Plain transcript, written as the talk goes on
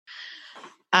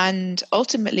And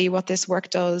ultimately what this work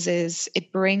does is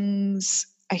it brings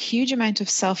a huge amount of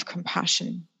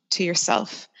self-compassion to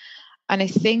yourself. And I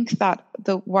think that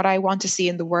what I want to see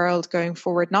in the world going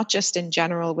forward, not just in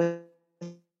general with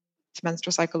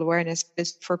menstrual cycle awareness,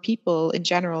 is for people in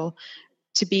general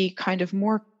to be kind of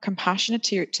more compassionate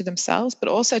to themselves, but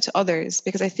also to others.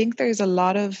 Because I think there's a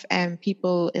lot of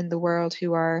people in the world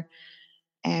who are,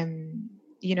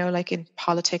 like in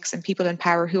politics and people in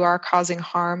power who are causing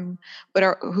harm,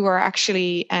 but who are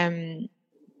actually,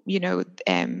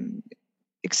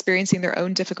 experiencing their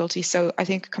own difficulty. So I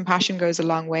think compassion goes a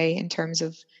long way in terms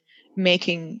of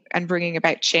making and bringing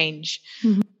about change.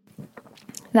 Mm-hmm.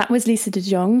 That was Lisa de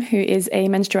Jong, who is a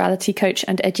menstruality coach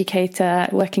and educator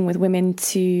working with women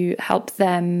to help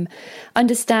them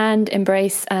understand,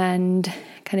 embrace, and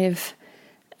kind of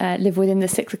live within the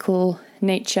cyclical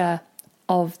nature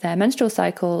of their menstrual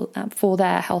cycle for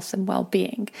their health and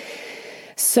well-being.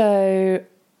 So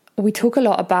we talk a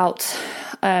lot about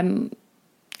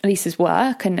Lisa's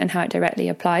work and how it directly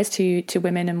applies to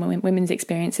women and women's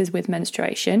experiences with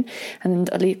menstruation. And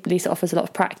Lisa offers a lot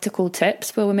of practical tips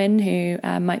for women who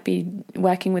might be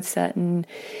working with certain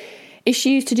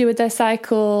issues to do with their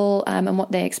cycle and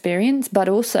what they experience. But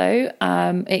also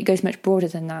it goes much broader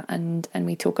than that. And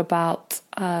we talk about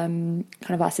kind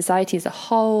of our society as a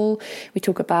whole. We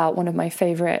talk about one of my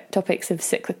favorite topics of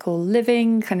cyclical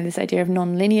living, kind of this idea of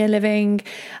non-linear living.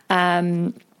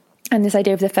 And this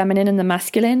idea of the feminine and the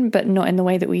masculine, but not in the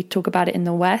way that we talk about it in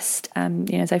the West.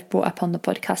 As I've brought up on the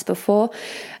podcast before,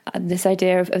 this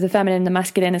idea of the feminine and the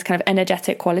masculine as kind of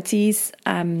energetic qualities.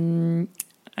 And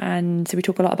so we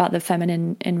talk a lot about the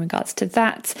feminine in regards to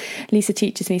that. Lisa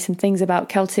teaches me some things about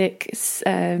Celtic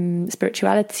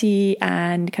spirituality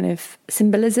and kind of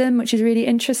symbolism, which is really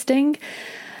interesting.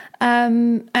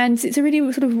 And it's a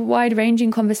really sort of wide-ranging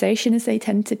conversation, as they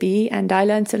tend to be. And I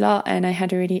learned a lot, and I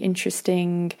had a really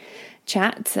interesting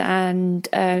chat. And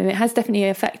it has definitely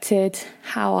affected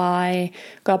how I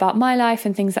go about my life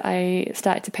and things that I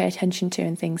started to pay attention to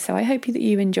and things. So I hope that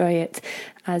you enjoy it.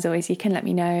 As always, you can let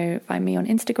me know. Find me on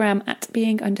Instagram at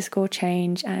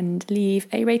being_change and leave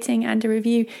a rating and a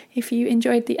review if you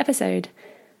enjoyed the episode.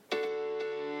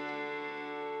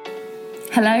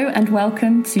 Hello and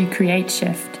welcome to Create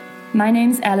Shift. My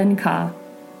name's Ellen Carr.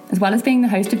 As well as being the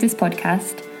host of this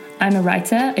podcast, I'm a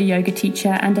writer, a yoga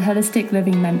teacher, and a holistic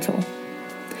living mentor.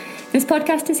 This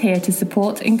podcast is here to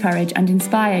support, encourage, and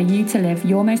inspire you to live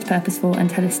your most purposeful and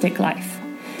holistic life.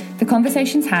 The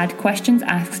conversations had, questions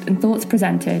asked, and thoughts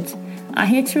presented are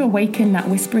here to awaken that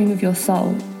whispering of your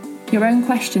soul, your own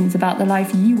questions about the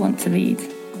life you want to lead,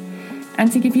 and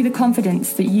to give you the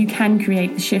confidence that you can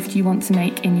create the shift you want to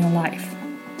make in your life.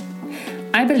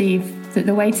 I believe that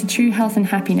the way to true health and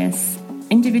happiness,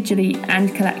 individually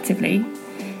and collectively,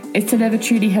 is to live a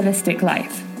truly holistic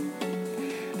life.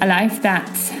 A life that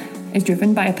is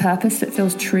driven by a purpose that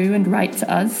feels true and right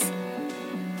to us,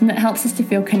 and that helps us to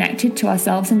feel connected to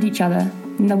ourselves and each other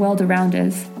and the world around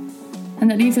us,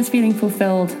 and that leaves us feeling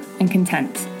fulfilled and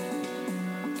content.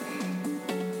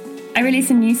 I release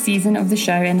a new season of the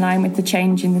show in line with the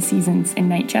change in the seasons in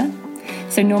nature.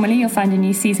 So normally you'll find a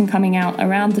new season coming out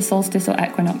around the solstice or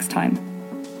equinox time.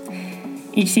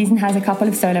 Each season has a couple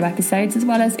of solo episodes as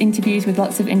well as interviews with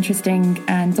lots of interesting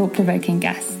and thought-provoking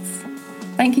guests.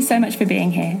 Thank you so much for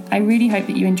being here. I really hope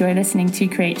that you enjoy listening to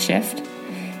Create Shift.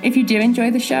 If you do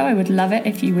enjoy the show, I would love it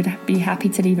if you would be happy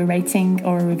to leave a rating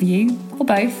or a review, or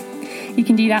both. You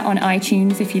can do that on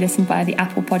iTunes if you listen via the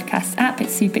Apple Podcasts app.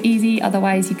 It's super easy.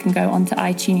 Otherwise, you can go onto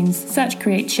iTunes, search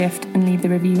Create Shift, and leave the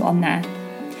review on there.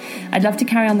 I'd love to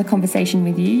carry on the conversation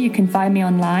with you. You can find me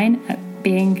online at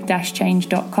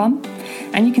being-change.com,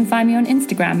 and you can find me on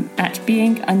Instagram at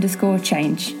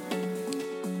being_change.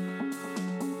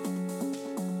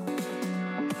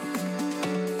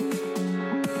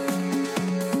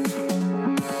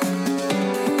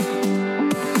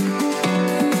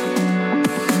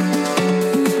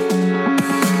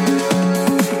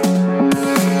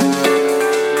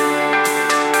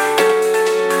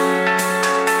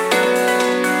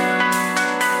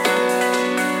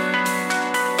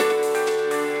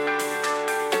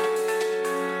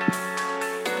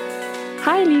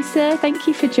 Hi, Lisa. Thank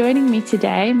you for joining me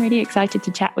today. I'm really excited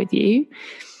to chat with you.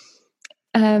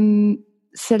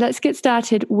 So let's get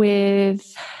started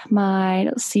with my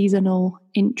little seasonal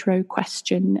intro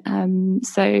question.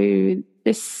 So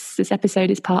this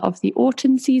episode is part of the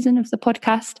autumn season of the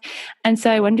podcast. And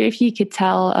so I wonder if you could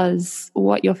tell us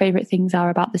what your favorite things are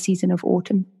about the season of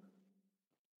autumn.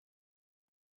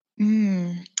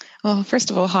 Well,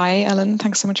 first of all, hi, Ellen.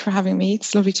 Thanks so much for having me.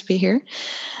 It's lovely to be here.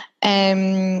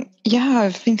 Yeah,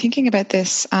 I've been thinking about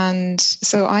this, and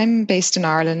so I'm based in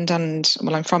Ireland, and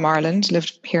well, I'm from Ireland,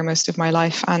 lived here most of my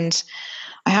life, and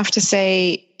I have to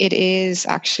say it is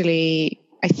actually,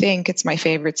 I think it's my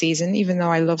favorite season, even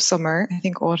though I love summer. I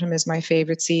think autumn is my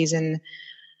favorite season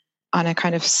on a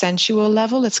kind of sensual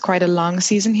level. It's quite a long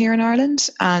season here in Ireland,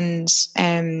 and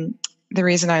the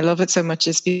reason I love it so much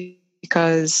is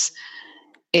because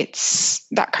it's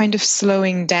that kind of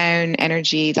slowing down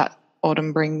energy that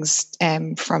autumn brings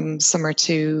from summer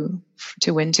to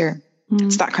winter.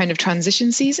 It's that kind of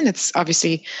transition season. It's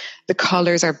obviously the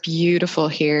colors are beautiful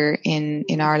here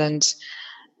in Ireland,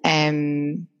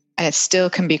 and it still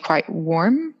can be quite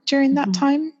warm during that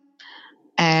time.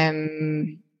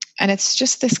 And it's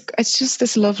just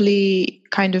this lovely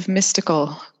kind of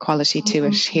mystical quality to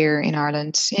it here in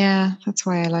Ireland. Yeah, that's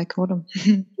why I like autumn.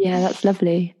 Yeah, that's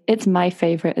lovely. It's my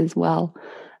favorite as well.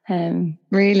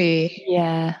 Really?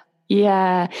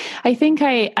 Yeah. I think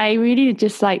I really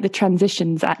just like the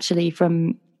transitions actually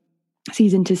from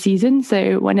season to season.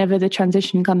 So whenever the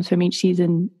transition comes from each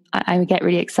season, I get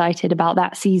really excited about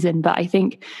that season. But I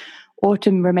think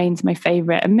autumn remains my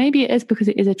favorite, and maybe it is because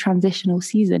it is a transitional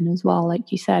season as well,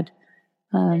 like you said.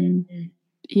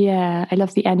 Yeah, I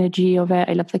love the energy of it.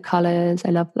 I love the colors.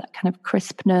 I love that kind of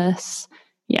crispness.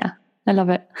 Yeah, I love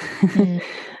it.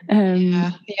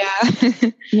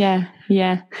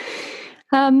 Yeah.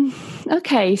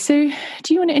 Okay, so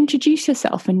do you want to introduce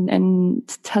yourself and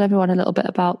tell everyone a little bit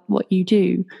about what you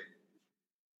do?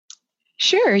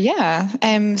 Sure, yeah.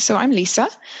 So I'm Lisa,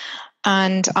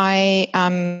 and I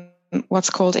am what's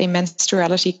called a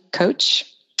menstruality coach.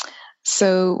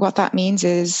 So what that means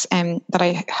is that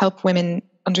I help women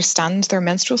understand their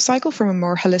menstrual cycle from a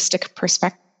more holistic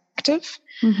perspective.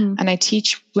 And I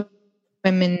teach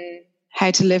women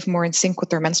how to live more in sync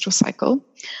with their menstrual cycle.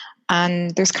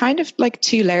 And there's kind of like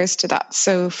two layers to that.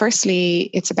 So firstly,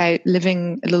 it's about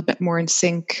living a little bit more in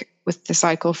sync with the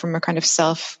cycle from a kind of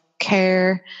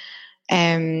self-care,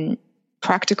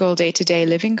 practical day-to-day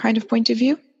living kind of point of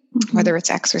view, whether it's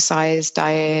exercise,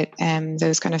 diet,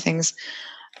 those kind of things.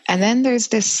 And then there's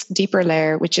this deeper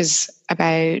layer, which is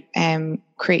about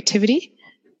creativity.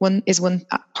 One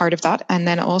part of that. And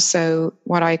then also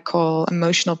what I call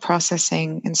emotional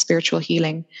processing and spiritual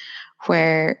healing,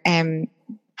 where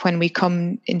when we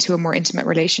come into a more intimate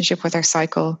relationship with our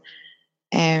cycle,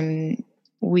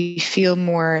 we feel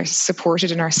more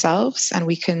supported in ourselves, and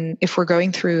we can, if we're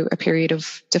going through a period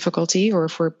of difficulty or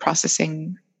if we're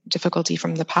processing difficulty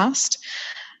from the past,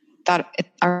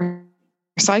 our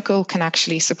cycle can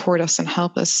actually support us and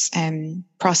help us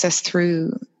process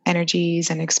through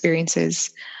energies and experiences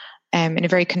in a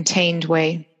very contained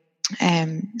way.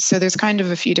 So there's kind of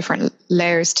a few different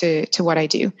layers to what I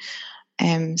do.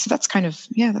 So that's kind of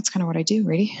what I do,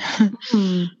 really.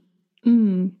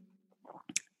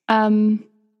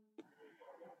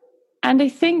 And I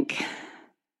think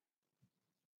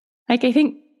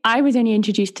I was only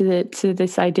introduced to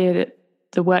this idea that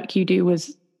the work you do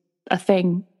was a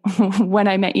thing when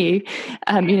I met you.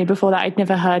 Before that, I'd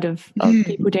never heard of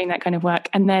people doing that kind of work,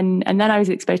 and then I was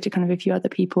exposed to kind of a few other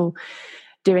people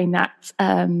doing that,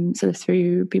 sort of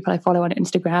through people I follow on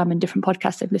Instagram and different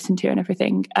podcasts I've listened to and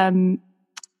everything.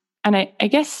 And I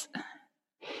guess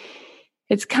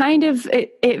it's kind of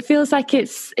it feels like it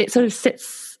sort of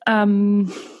sits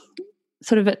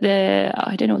sort of at the,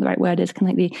 I don't know what the right word is,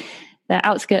 kind of like the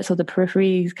outskirts or the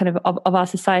peripheries kind of our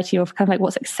society, or kind of like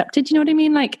what's accepted. Do you know what I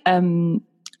mean? Like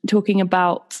talking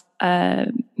about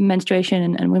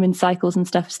menstruation and women's cycles and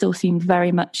stuff still seems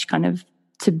very much kind of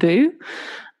taboo.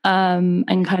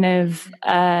 And kind of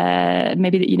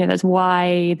maybe that, that's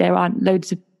why there aren't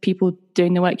loads of people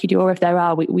doing the work you do, or if there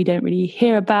are, we don't really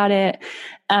hear about it.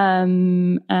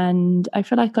 And I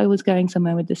feel like I was going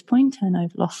somewhere with this point, and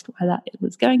I've lost where that it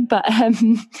was going. But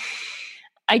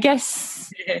I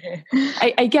guess,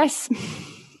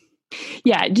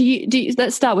 yeah. Do you?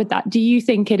 Let's start with that. Do you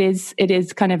think it is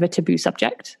kind of a taboo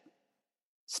subject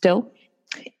still?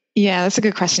 Yeah, that's a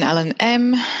good question, Ellen.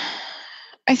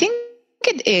 I think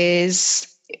it is,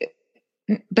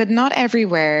 but not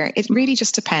everywhere. It really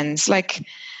just depends.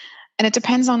 And it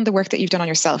depends on the work that you've done on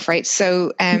yourself, right?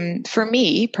 So for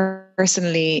me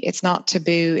personally, it's not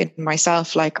taboo in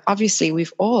myself. Like, obviously,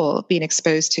 we've all been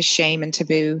exposed to shame and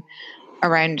taboo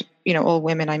around, all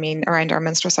women, around our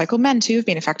menstrual cycle. Men too have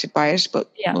been affected by it,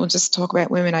 but we'll just talk about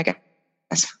women, I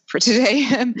guess, for today.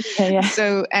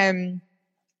 So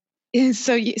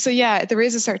yeah, there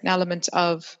is a certain element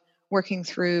of working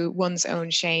through one's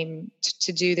own shame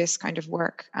to do this kind of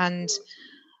work. And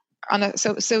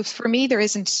so for me, there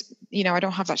isn't, I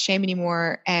don't have that shame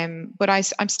anymore. But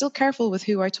I'm still careful with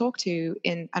who I talk to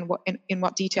in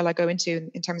what detail I go into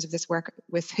in terms of this work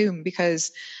with whom,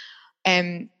 because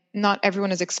not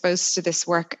everyone is exposed to this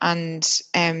work, and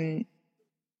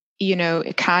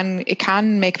it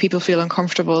can make people feel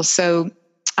uncomfortable. So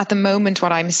at the moment,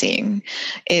 what I'm seeing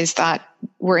is that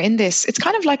it's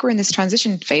kind of like we're in this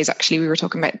transition phase. Actually, we were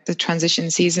talking about the transition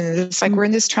season. It's like we're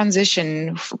in this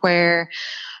transition where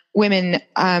women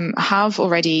have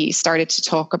already started to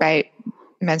talk about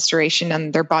menstruation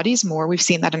and their bodies more. We've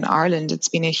seen that in Ireland. It's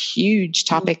been a huge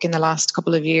topic in the last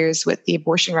couple of years with the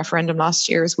abortion referendum last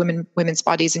year, is women's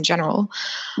bodies in general.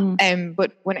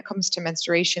 But when it comes to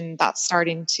menstruation, that's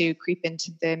starting to creep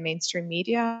into the mainstream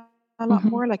media a lot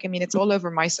more. Like, I mean, it's all over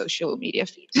my social media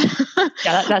feed.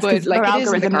 Yeah, that's because our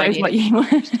algorithm knows what you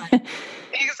want.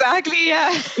 Exactly.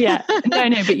 Yeah. Yeah. No,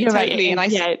 but you're totally. right. And I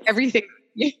see everything.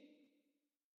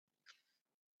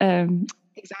 Exactly.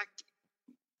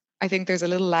 I think there's a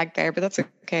little lag there, but that's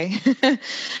okay.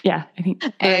 Yeah, I think.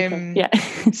 Okay. Yeah.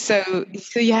 so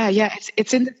yeah,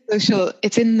 it's in the social,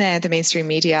 it's in the mainstream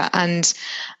media, and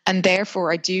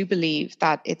therefore I do believe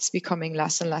that it's becoming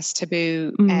less and less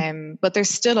taboo. But there's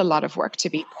still a lot of work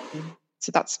to be done.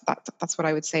 So that's what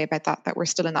I would say about that. That we're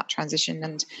still in that transition,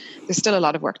 and there's still a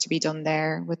lot of work to be done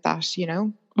there with that.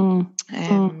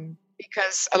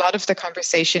 Because a lot of the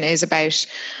conversation is about.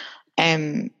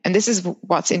 And this is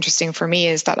what's interesting for me,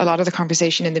 is that a lot of the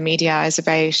conversation in the media is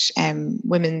about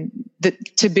women, the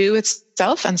taboo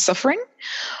itself and suffering,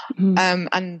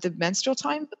 and the menstrual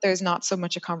time, but there's not so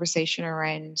much a conversation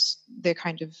around the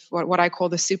kind of what I call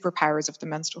the superpowers of the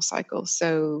menstrual cycle.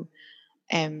 So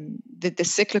the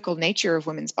cyclical nature of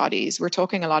women's bodies. We're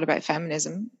talking a lot about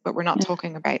feminism, but we're not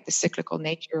talking about the cyclical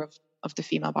nature of the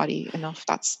female body enough.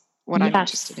 That's what I'm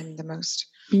interested in the most.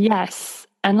 Yes.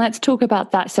 And let's talk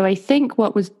about that. So I think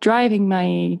what was driving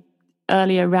my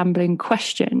earlier rambling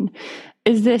question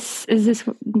is this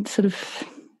sort of,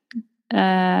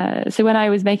 so when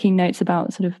I was making notes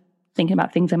about sort of thinking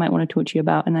about things I might want to talk to you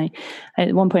about, and I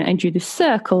at one point I drew this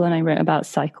circle and I wrote about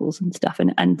cycles and stuff.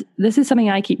 And this is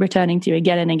something I keep returning to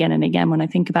again and again and again when I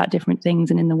think about different things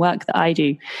and in the work that I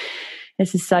do.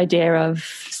 It's this idea of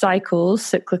cycles,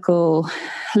 cyclical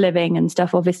living and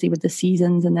stuff, obviously with the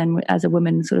seasons, and then as a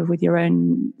woman sort of with your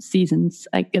own seasons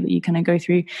that you kind of go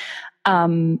through,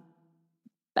 and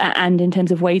in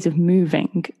terms of ways of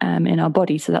moving in our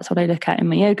body. So that's what I look at in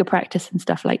my yoga practice and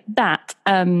stuff like that.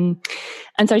 And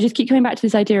so I just keep coming back to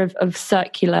this idea of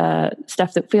circular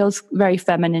stuff that feels very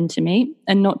feminine to me,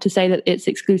 and not to say that it's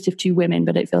exclusive to women,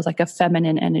 but it feels like a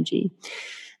feminine energy.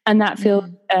 And that feels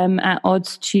at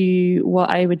odds to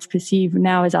what I would perceive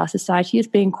now as our society as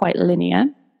being quite linear.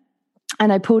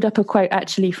 And I pulled up a quote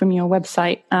actually from your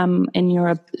website in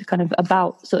your kind of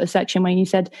about sort of section where you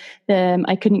said,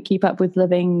 I couldn't keep up with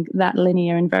living that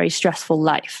linear and very stressful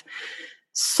life.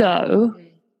 So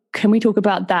can we talk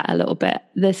about that a little bit?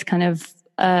 This kind of,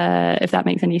 if that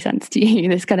makes any sense to you,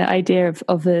 this kind of idea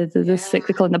of the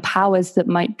cyclical and the powers that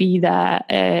might be there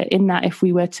in that, if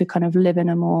we were to kind of live in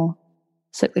a more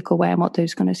cyclical way, and what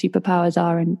those kind of superpowers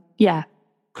are. And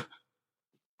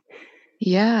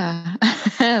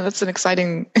that's an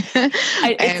exciting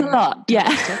it's a lot to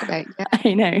talk about.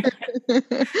 I know.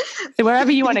 So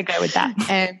wherever you want to go with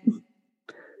that.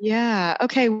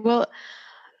 Okay, well,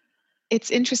 it's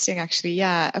interesting actually.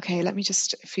 Okay, let me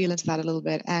just feel into that a little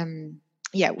bit.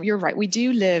 You're right, we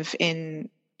do live in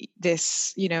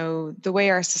this, the way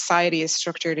our society is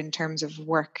structured in terms of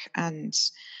work and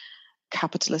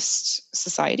capitalist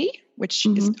society, which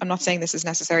is, I'm not saying this is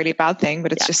necessarily a bad thing,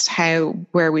 but it's just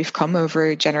where we've come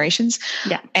over generations,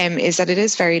 is that it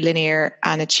is very linear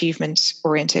and achievement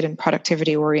oriented and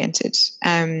productivity oriented,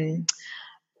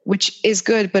 which is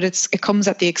good, but it comes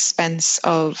at the expense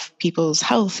of people's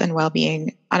health and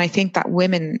well-being. And I think that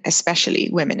women, especially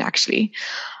women actually,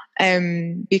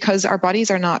 because our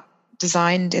bodies are not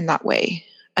designed in that way.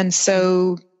 And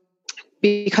so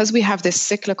because we have this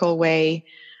cyclical way,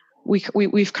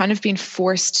 we've kind of been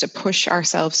forced to push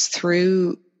ourselves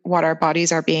through what our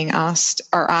bodies are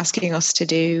asking us to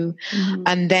do.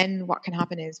 And then what can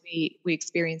happen is we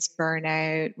experience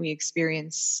burnout, we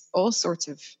experience all sorts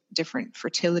of different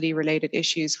fertility related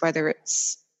issues, whether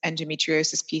it's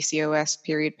endometriosis, PCOS,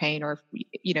 period pain, or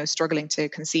struggling to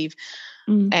conceive.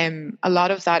 A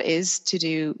lot of that is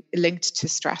linked to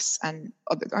stress, and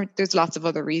there's lots of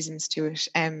other reasons to it.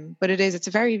 But it's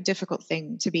a very difficult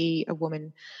thing to be a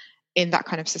woman in that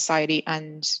kind of society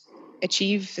and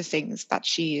achieve the things that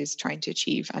she is trying to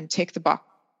achieve and tick the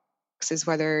boxes,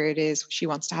 whether it is she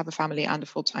wants to have a family and a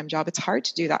full-time job. It's hard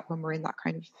to do that when we're in that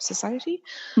kind of society.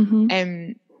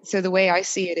 So the way I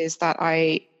see it is that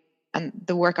and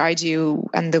the work I do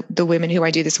and the women who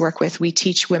I do this work with, we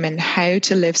teach women how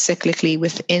to live cyclically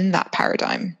within that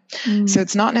paradigm. So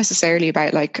it's not necessarily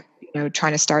about like,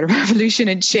 trying to start a revolution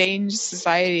and change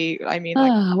society. I mean,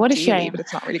 like, what a ideally, shame. but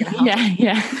it's not really going to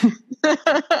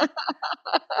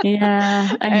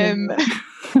happen.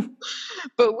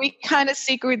 But we kind of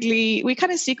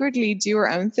secretly do our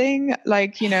own thing.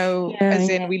 Like, we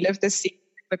live this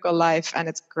cyclical life and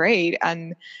it's great.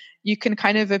 And you can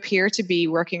kind of appear to be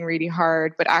working really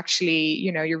hard, but actually,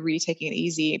 you're really taking it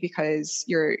easy because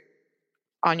you're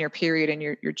on your period and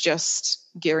you're just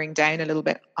gearing down a little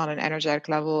bit on an energetic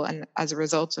level. And as a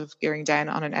result of gearing down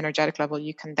on an energetic level,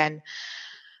 you can then,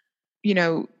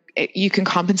 you can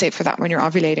compensate for that when you're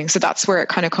ovulating. So that's where it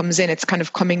kind of comes in. It's kind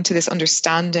of coming to this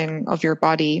understanding of your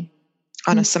body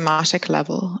on a somatic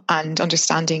level and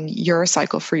understanding your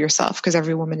cycle for yourself, because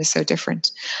every woman is so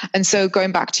different. And so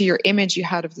going back to your image you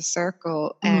had of the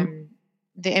circle,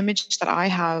 the image that I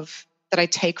have, that I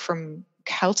take from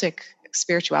Celtic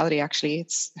spirituality, actually,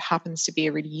 it happens to be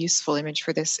a really useful image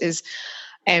for this, is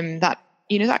that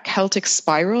that Celtic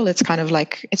spiral. It's kind of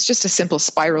like, it's just a simple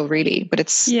spiral really, but it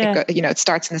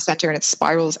starts in the center and it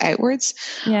spirals outwards.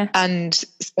 And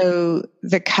so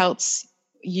the Celts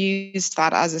used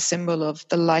that as a symbol of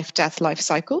the life, death, life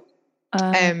cycle.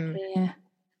 And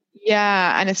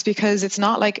it's because it's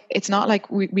not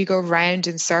like we go round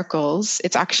in circles.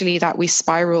 It's actually that we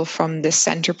spiral from the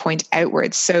center point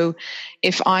outwards. So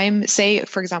if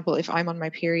for example, if I'm on my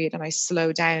period and I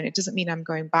slow down, it doesn't mean I'm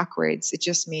going backwards. It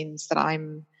just means that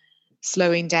I'm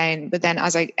slowing down. But then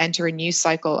as I enter a new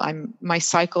cycle, my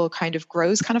cycle kind of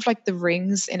grows, kind of like the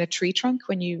rings in a tree trunk.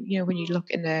 When you look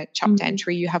in a chopped down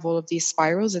tree, you have all of these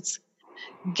spirals. It's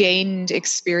gained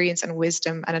experience and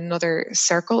wisdom and another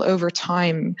circle over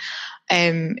time.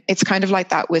 It's kind of like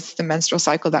that with the menstrual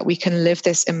cycle, that we can live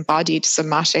this embodied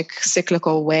somatic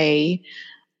cyclical way,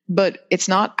 but it's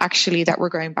not actually that we're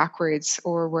going backwards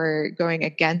or we're going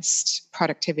against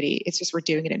productivity. It's just we're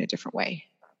doing it in a different way.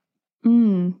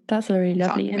 That's a really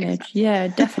lovely image. Yeah,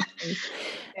 definitely.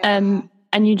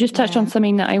 And you just touched on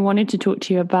something that I wanted to talk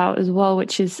to you about as well,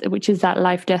 which is that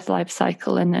life, death, life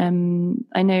cycle. And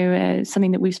I know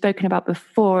something that we've spoken about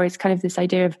before is kind of this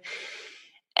idea of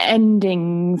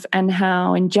endings, and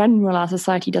how in general our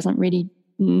society doesn't really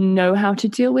know how to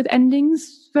deal with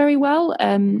endings very well.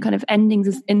 Kind of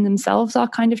endings in themselves are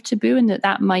kind of taboo, and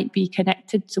that might be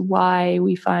connected to why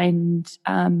we find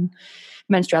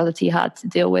menstruality hard to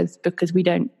deal with, because we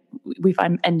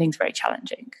find endings very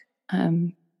challenging.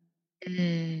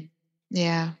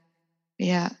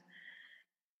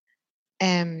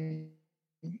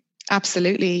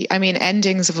 Absolutely. I mean,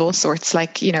 endings of all sorts,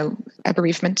 like, a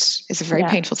bereavement is a very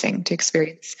painful thing to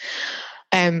experience.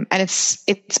 And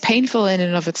it's painful in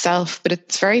and of itself, but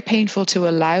it's very painful to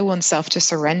allow oneself to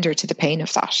surrender to the pain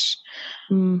of that.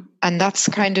 And that's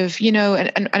kind of,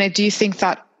 and I do think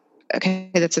that, okay,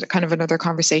 that's a kind of another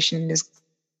conversation, is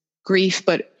grief,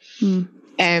 but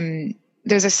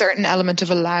there's a certain element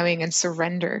of allowing and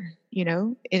surrender,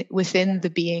 within the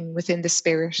being, within the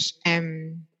spirit.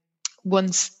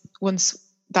 Once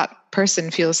that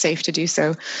person feels safe to do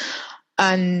so,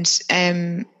 and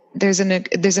there's an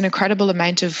incredible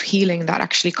amount of healing that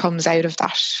actually comes out of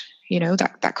that.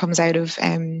 That comes out of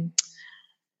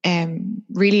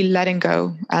really letting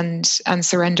go and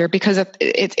surrender, because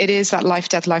it is that life,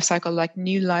 death, life cycle. Like,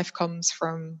 new life comes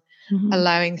from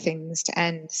allowing things to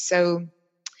end. So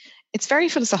it's very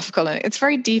philosophical and it's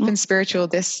very deep and spiritual,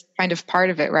 this kind of part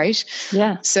of it, right?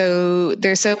 Yeah. So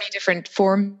there's so many different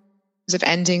forms of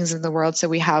endings in the world. So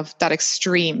we have that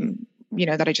extreme,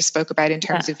 that I just spoke about, in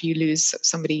terms of you lose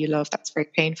somebody you love. That's very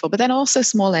painful. But then also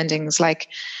small endings, like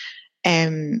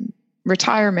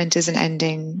retirement is an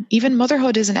ending. Even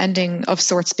motherhood is an ending of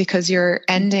sorts, because you're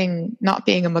ending not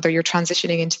being a mother, you're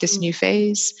transitioning into this new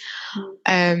phase.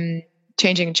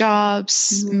 Changing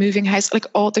jobs, moving house,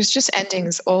 there's just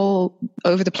endings all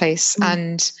over the place.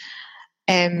 And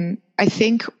I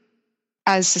think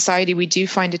as society, we do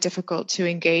find it difficult to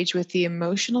engage with the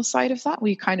emotional side of that.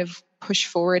 We kind of push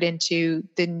forward into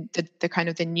the kind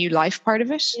of the new life part of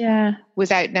it,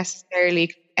 without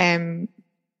necessarily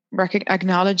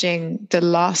acknowledging the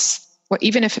loss,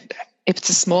 even if it's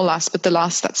a small loss, but the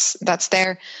loss that's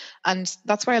there. And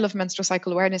that's why I love menstrual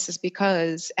cycle awareness, is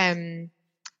because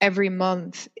every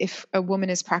month, if a woman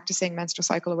is practicing menstrual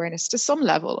cycle awareness to some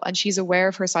level, and she's aware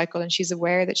of her cycle and she's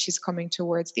aware that she's coming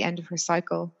towards the end of her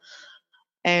cycle.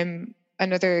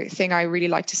 Another thing I really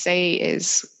like to say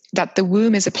is that the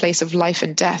womb is a place of life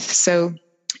and death. So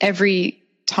every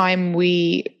time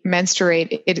we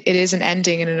menstruate, it is an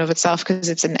ending in and of itself, because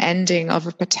it's an ending of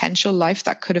a potential life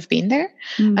that could have been there.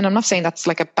 And I'm not saying that's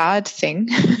like a bad thing.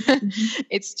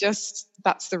 It's just,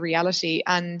 that's the reality.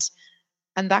 And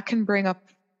that can bring up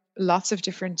lots of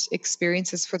different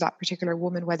experiences for that particular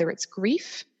woman, whether it's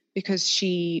grief because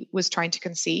she was trying to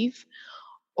conceive,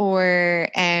 or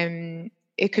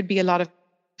it could be a lot of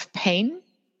pain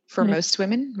for most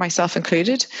women, myself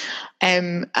included.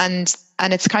 And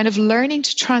it's kind of learning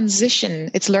to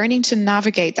transition. It's learning to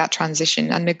navigate that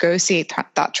transition and negotiate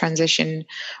that transition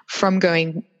from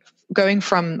going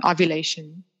from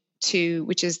ovulation to,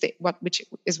 which is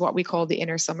what we call the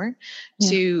inner summer,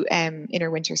 to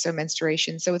inner winter, so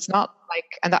menstruation. So it's not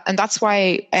like, and that's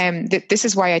why this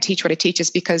is why I teach what I teach, is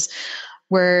because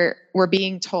we're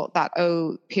being taught that,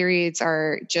 periods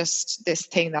are just this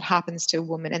thing that happens to a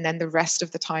woman, and then the rest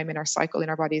of the time in our cycle, in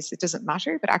our bodies, it doesn't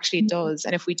matter, but actually it does.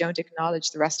 And if we don't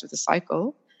acknowledge the rest of the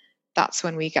cycle, that's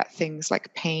when we get things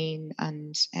like pain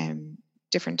and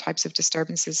different types of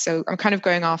disturbances. So I'm kind of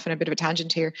going off on a bit of a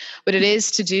tangent here, but it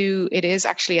is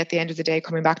actually at the end of the day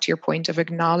coming back to your point of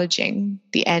acknowledging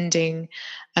the ending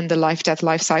and the life-death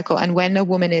life cycle. And when a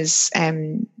woman is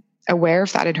aware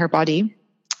of that in her body,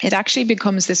 it actually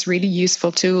becomes this really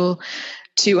useful tool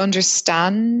to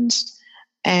understand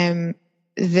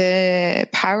the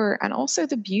power and also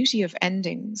the beauty of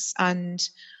endings and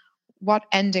what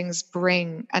endings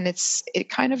bring. And it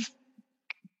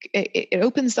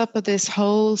opens up this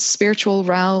whole spiritual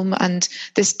realm and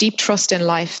this deep trust in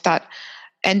life that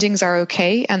endings are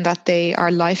okay and that they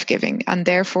are life-giving. And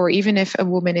therefore, even if a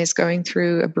woman is going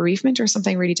through a bereavement or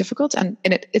something really difficult, and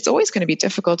it's always going to be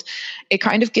difficult, it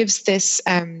kind of gives this,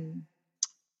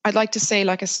 I'd like to say,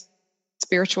 like a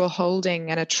spiritual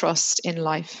holding and a trust in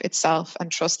life itself,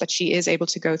 and trust that she is able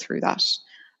to go through that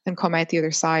and come out the other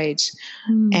side. So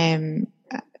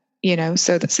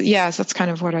that's kind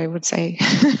of what I would say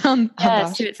on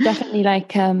that. So it's definitely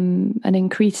like an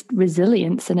increased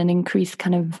resilience and an increased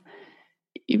kind of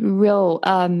real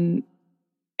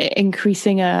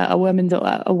increasing a woman's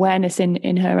awareness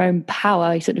in her own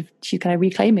power. She's kind of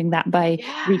reclaiming that by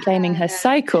reclaiming her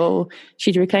cycle.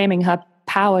 She's reclaiming her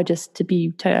power just to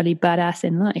be totally badass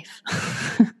in life.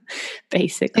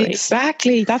 Basically.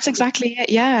 Exactly. That's exactly it.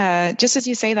 Yeah. Just as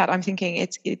you say that, I'm thinking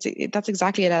that's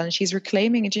exactly it, Ellen. She's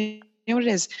reclaiming it. You know what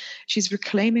it is? She's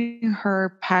reclaiming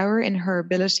her power in her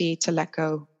ability to let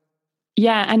go.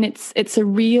 Yeah. And it's a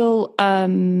real,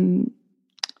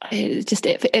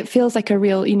 it feels like a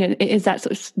real, it is that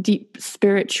sort of deep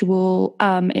spiritual,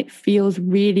 it feels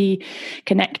really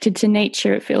connected to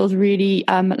nature. It feels really,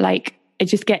 like I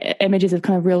just get images of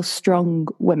kind of real strong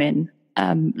women,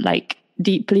 like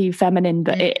deeply feminine,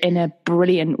 but in a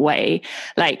brilliant way.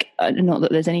 Like, not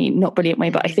that there's any not brilliant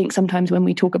way, but I think sometimes when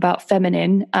we talk about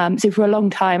feminine, so for a long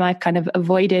time, I've kind of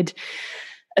avoided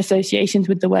associations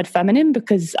with the word feminine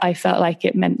because I felt like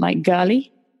it meant like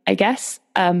girly, I guess.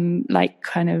 Like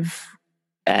kind of,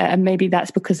 and maybe that's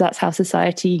because that's how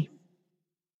society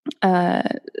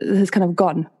has kind of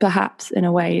gone, perhaps, in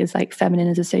a way, is like feminine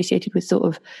is associated with sort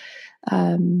of,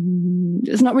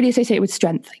 it's not really associated with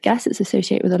strength, I guess. It's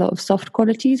associated with a lot of soft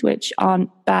qualities, which aren't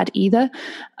bad either.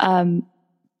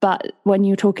 But when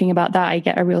you're talking about that, I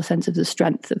get a real sense of the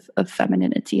strength of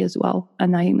femininity as well.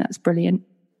 And I think that's brilliant.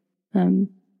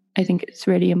 I think it's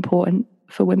really important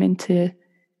for women to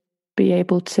be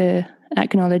able to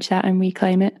acknowledge that and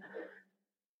reclaim it.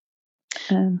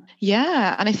 And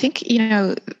I think,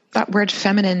 that word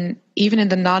feminine, even in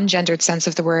the non-gendered sense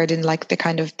of the word, in like the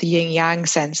kind of the yin yang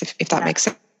sense, if that makes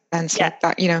sense, like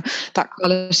that, that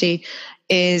quality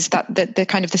is that the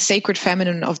kind of the sacred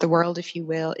feminine of the world, if you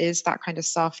will, is that kind of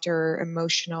softer,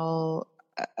 emotional,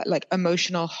 like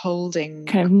emotional holding,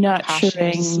 kind of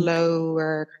nurturing,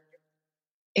 slower.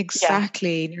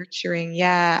 Exactly. Nurturing.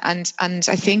 Yeah. And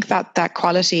I think that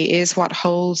quality is what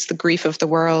holds the grief of the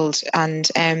world. And,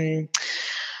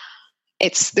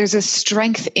 there's a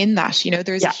strength in that,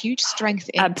 there's a huge strength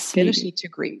in the ability to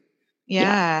grieve.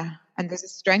 Yeah. And there's a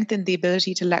strength in the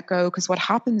ability to let go, because what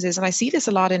happens is, and I see this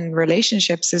a lot in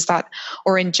relationships, is that,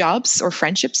 or in jobs or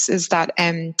friendships, is that,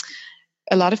 a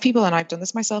lot of people, and I've done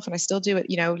this myself and I still do it,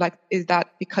 is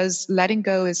that because letting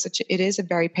go is it is a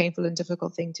very painful and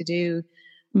difficult thing to do.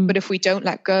 But if we don't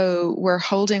let go, we're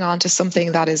holding on to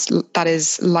something that is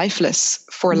lifeless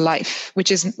for life,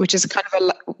 which is kind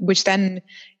of which then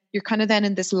you're kind of then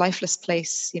in this lifeless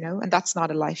place, and that's not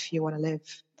a life you want to live.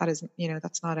 That isn't,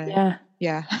 that's not a,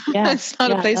 it's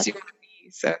not a place you want to be.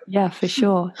 So yeah, for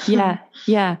sure. Yeah.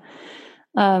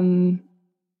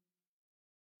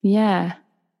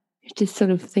 Just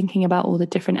sort of thinking about all the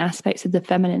different aspects of the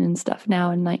feminine and stuff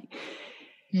now, and like,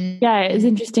 Yeah, it's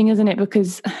interesting, isn't it?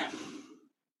 Because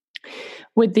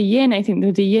with the yin, I think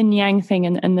with the yin yang thing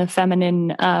and the feminine,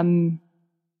 the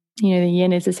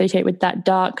yin is associated with that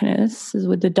darkness, is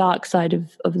with the dark side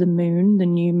of the moon, the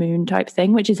new moon type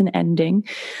thing, which is an ending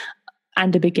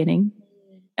and a beginning.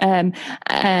 But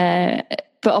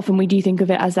often we do think of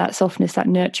it as that softness, that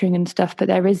nurturing and stuff. But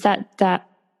there is that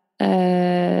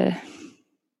there's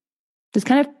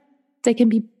kind of, there can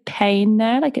be pain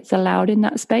there, like it's allowed in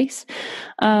that space.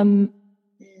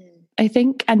 I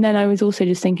think. And then I was also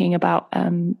just thinking about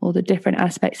all the different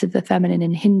aspects of the feminine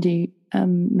in Hindu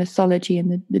mythology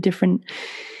and the different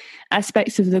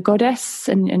aspects of the goddess.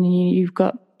 And you've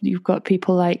got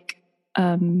people like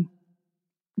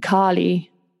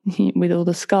Kali with all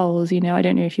the skulls. I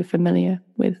don't know if you're familiar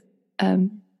with the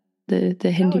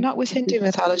Hindu. No, not with Hindu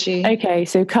mythology. Okay,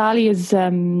 so Kali is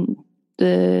the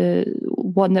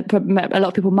one that a lot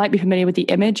of people might be familiar with the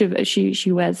image of.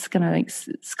 She wears kind of like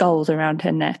skulls around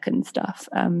her neck and stuff.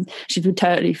 She's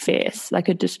totally fierce, like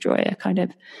a destroyer kind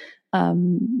of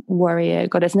warrior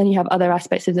goddess. And then you have other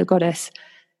aspects of the goddess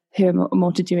who are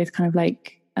more to do with kind of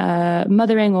like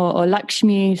mothering or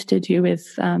Lakshmi, to do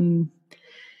with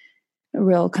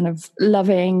real kind of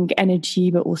loving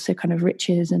energy, but also kind of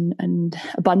riches and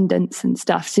abundance and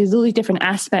stuff. So there's all these different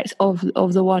aspects of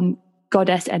the one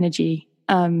goddess energy.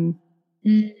 And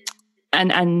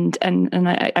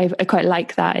I quite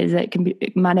like that, is that it can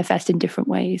be manifest in different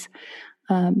ways.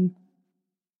 So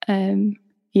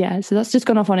that's just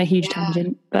gone off on a huge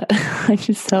tangent, but I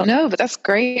just thought, no, but that's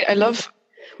great. I love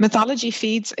mythology.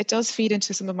 It does feed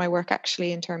into some of my work,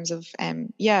 actually, in terms of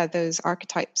those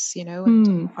archetypes, and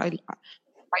I'm quite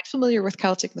familiar with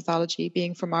Celtic mythology,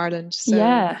 being from Ireland. So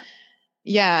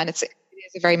and it is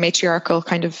a very matriarchal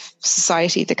kind of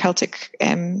society, the Celtic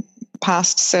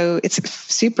past. So it's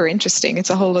super interesting.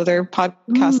 It's a whole other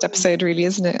podcast episode, really,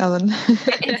 isn't it, Ellen?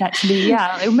 It's actually,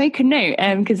 I'll make a note,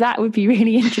 because that would be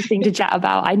really interesting to chat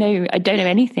about. I don't know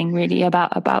anything really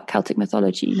about Celtic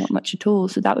mythology, not much at all.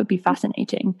 So that would be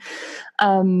fascinating.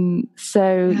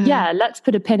 Let's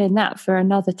put a pin in that for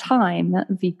another time. That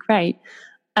would be great.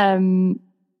 Okay,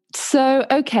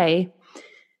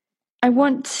 I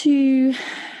want to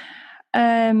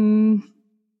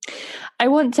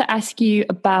ask you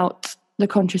about the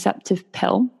contraceptive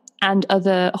pill and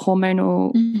other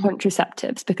hormonal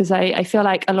contraceptives, because I feel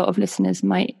like a lot of listeners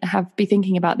might be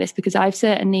thinking about this, because I've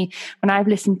certainly, when I've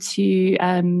listened to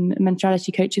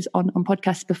menstruality coaches on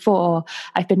podcasts before,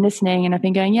 I've been listening and I've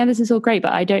been going, this is all great,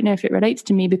 but I don't know if it relates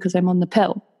to me because I'm on the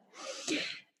pill.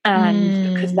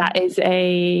 And because that is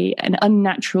an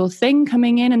unnatural thing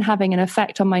coming in and having an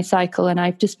effect on my cycle, and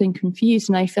I've just been confused,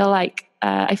 and I feel like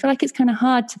it's kind of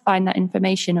hard to find that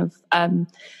information of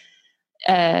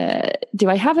do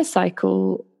I have a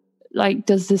cycle? Like,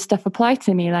 does this stuff apply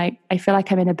to me? Like, I feel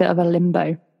like I'm in a bit of a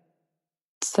limbo.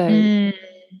 So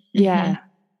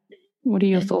what are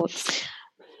your thoughts?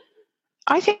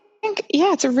 I think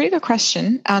it's a really good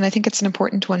question, and I think it's an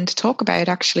important one to talk about,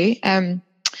 actually.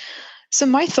 So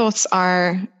my thoughts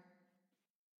are,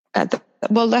 I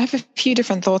have a few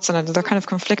different thoughts on it. They're kind of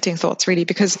conflicting thoughts, really,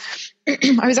 because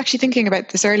I was actually thinking about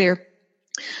this earlier.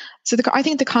 So I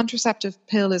think the contraceptive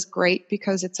pill is great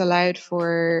because it's allowed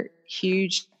for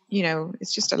huge,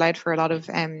 it's just allowed for a lot of,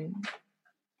 and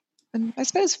I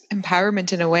suppose,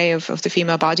 empowerment in a way of the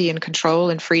female body, and control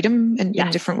and freedom in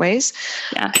different ways.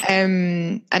 Yeah.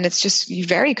 And it's just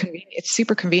very convenient. It's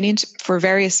super convenient for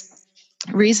various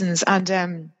reasons.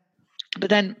 And, but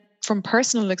then from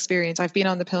personal experience, I've been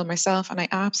on the pill myself and I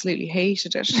absolutely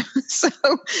hated it. So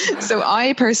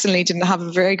I personally didn't have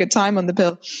a very good time on the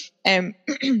pill.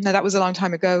 Now that was a long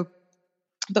time ago.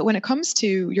 But when it comes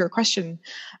to your question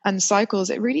and cycles,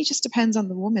 it really just depends on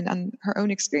the woman and her own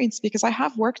experience, because I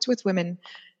have worked with women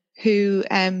who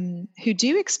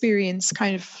do experience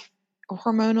kind of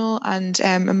hormonal and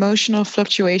emotional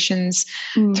fluctuations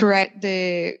throughout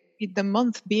the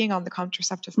month being on the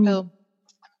contraceptive pill.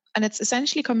 And it's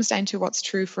essentially comes down to what's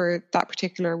true for that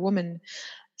particular woman.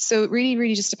 So it really,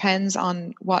 really just depends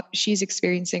on what she's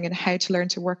experiencing and how to learn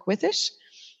to work with it.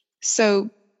 So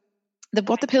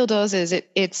what the pill does is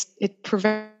it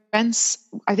prevents,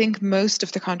 I think, most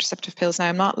of the contraceptive pills. Now,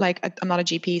 I'm not a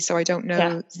GP, so I don't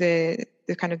know the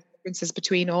kind of differences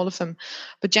between all of them.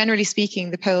 But generally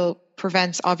speaking, the pill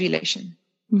prevents ovulation,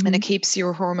 and it keeps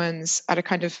your hormones at a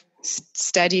kind of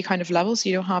steady kind of level, so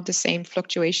you don't have the same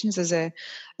fluctuations as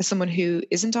someone who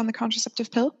isn't on the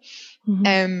contraceptive pill.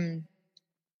 So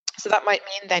that might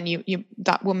mean then you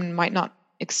that woman might not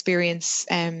experience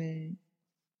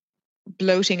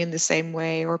bloating in the same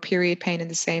way, or period pain in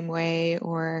the same way,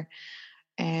 or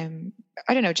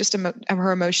I don't know, just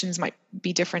her emotions might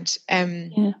be different.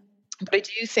 But I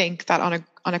do think that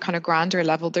on a kind of grander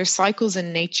level, there's cycles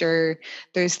in nature.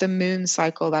 There's the moon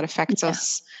cycle that affects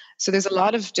us. So there's a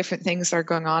lot of different things that are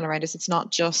going on around us. It's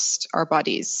not just our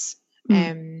bodies.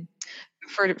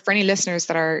 For any listeners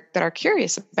that are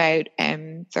curious about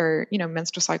their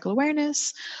menstrual cycle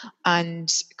awareness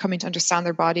and coming to understand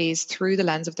their bodies through the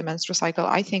lens of the menstrual cycle,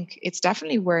 I think it's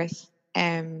definitely worth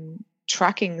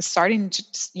tracking, starting to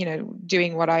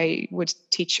doing what I would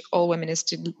teach all women, is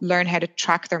to learn how to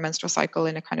track their menstrual cycle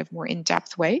in a kind of more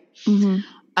in-depth way.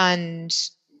 And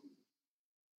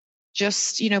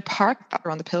just park that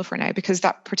on the pill for now, because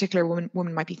that particular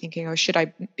woman might be thinking, oh, should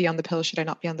I be on the pill, should I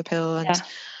not be on the pill? And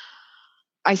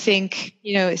I think,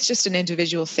 it's just an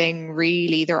individual thing,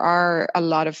 really. There are a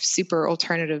lot of super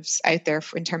alternatives out there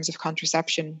in terms of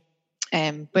contraception.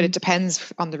 But it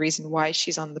depends on the reason why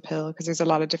she's on the pill, because there's a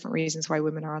lot of different reasons why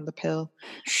women are on the pill.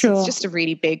 Sure. So it's just a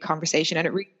really big conversation, and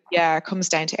it comes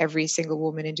down to every single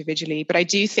woman individually. But I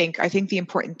think the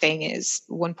important thing is,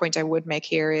 one point I would make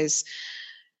here is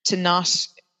to not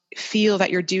feel that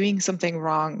you're doing something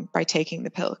wrong by taking the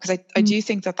pill, because I do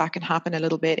think that can happen a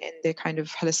little bit in the kind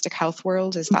of holistic health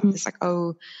world, is that it's like,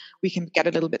 oh, we can get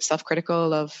a little bit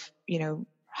self-critical of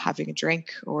having a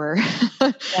drink or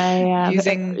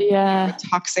using a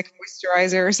toxic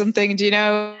moisturizer or something, do you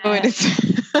know? And it's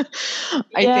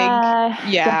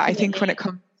I think when it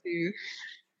comes to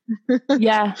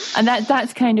and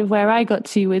that's kind of where I got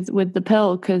to with the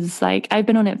pill, because like I've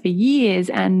been on it for years,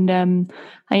 and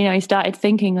I started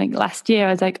thinking, like last year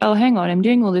I was like, oh, hang on, I'm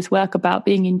doing all this work about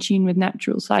being in tune with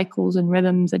natural cycles and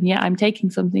rhythms, and yet I'm taking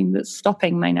something that's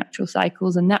stopping my natural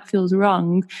cycles, and that feels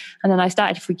wrong. And then I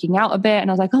started freaking out a bit, and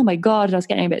I was like, oh my God, and I was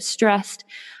getting a bit stressed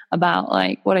about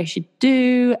like what I should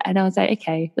do. And I was like,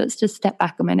 okay, let's just step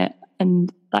back a minute,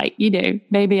 and like,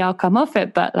 maybe I'll come off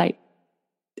it, but like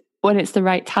when it's the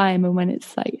right time, and when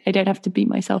it's like I don't have to beat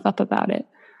myself up about it.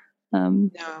 No.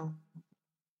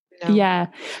 Yeah,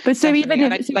 but so definitely.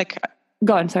 even if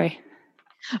go on, sorry.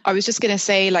 I was just going to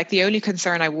say, like, the only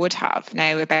concern I would have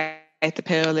now about the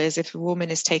pill is if a woman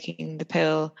is taking the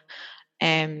pill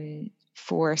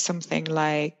for something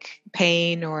like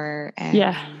pain or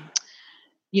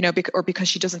or because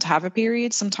she doesn't have a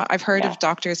period. Sometimes I've heard of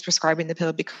doctors prescribing the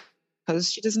pill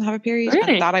because she doesn't have a period,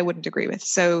 really? and that I wouldn't agree with.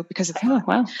 So because it's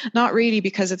not really,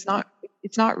 because it's not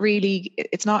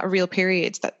a real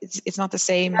period. That it's not the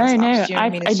same as that. Do you know what I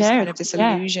mean? It's just kind of this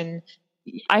illusion.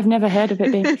 I've never heard of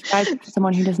it being prescribed to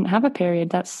someone who doesn't have a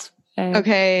period. That's kind of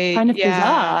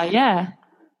bizarre. Yeah,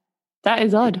 that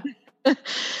is odd.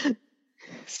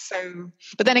 So,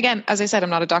 but then again, as I said, I'm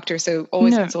not a doctor, so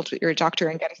always consult with your doctor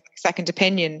and get a second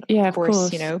opinion. Yeah, of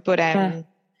course. But and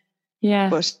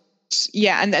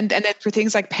then for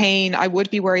things like pain, I would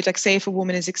be worried. Like, say if a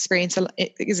woman is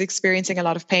experiencing a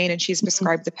lot of pain and she's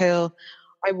prescribed the pill,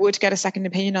 I would get a second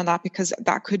opinion on that, because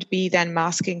that could be then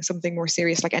masking something more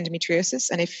serious like endometriosis.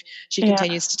 And if she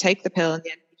continues to take the pill and the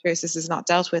endometriosis is not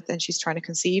dealt with, and she's trying to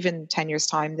conceive in 10 years'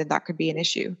 time, then that could be an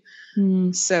issue.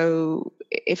 So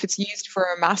if it's used for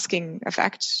a masking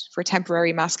effect, for a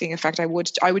temporary masking effect, I would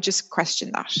just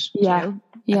question that. And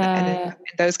in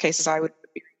those cases, I would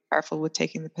be careful with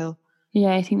taking the pill.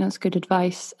 Yeah, I think that's good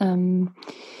advice.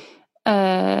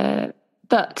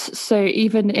 But so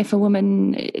even if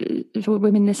women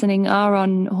listening are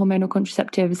on hormonal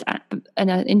contraceptives and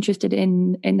are interested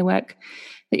in the work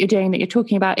that you're doing, that you're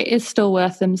talking about, it is still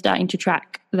worth them starting to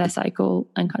track their cycle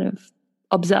and kind of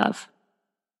observe.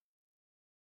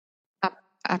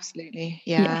 Absolutely.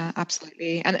 Yeah,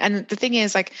 absolutely. And the thing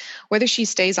is, like, whether she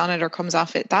stays on it or comes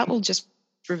off it, that will just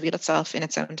reveal itself in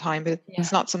its own time. But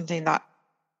it's not something that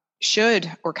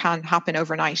should or can happen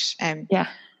overnight.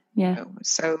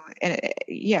 So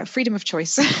freedom of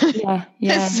choice. So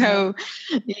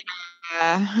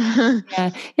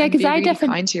because I definitely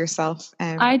kind to yourself.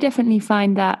 I definitely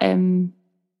find that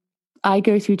I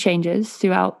go through changes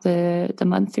throughout the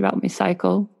month, throughout my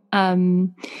cycle,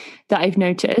 that I've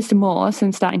noticed more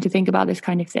since starting to think about this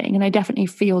kind of thing. And I definitely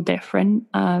feel different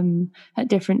at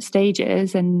different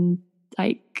stages, and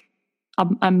like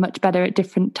I'm much better at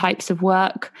different types of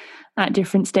work at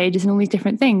different stages and all these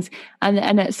different things.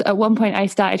 And at one point I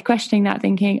started questioning that,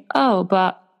 thinking, oh,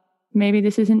 but maybe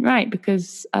this isn't right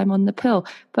because I'm on the pill.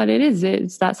 But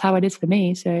that's how it is for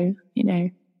me. So,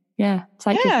 it's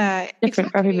like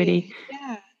different for everybody.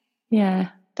 Yeah.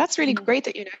 That's really great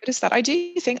that you noticed that. I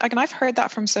do think, like, and I've heard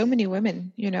that from so many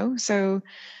women, so,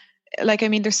 like, I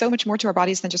mean, there's so much more to our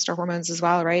bodies than just our hormones as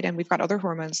well, right? And we've got other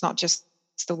hormones, not just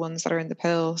the ones that are in the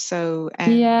pill. So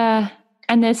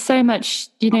and there's so much,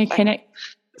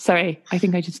 Sorry, I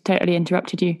think I just totally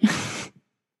interrupted you.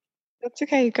 That's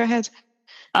okay. Go ahead.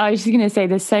 I was just going to say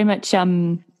there's so much,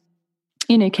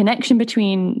 connection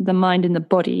between the mind and the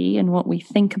body and what we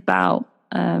think about,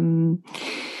 and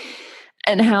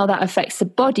how that affects the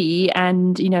body.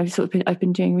 And, I've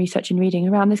been doing research and reading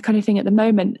around this kind of thing at the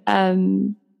moment,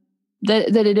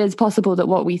 that it is possible that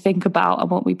what we think about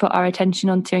and what we put our attention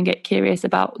onto and get curious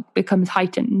about becomes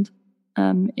heightened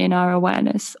in our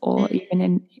awareness, or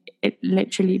even it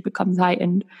literally becomes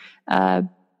heightened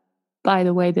by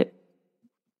the way that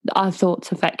our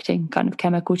thoughts affecting kind of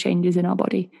chemical changes in our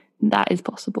body. That is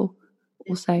possible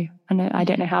also. And I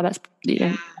don't know how that's,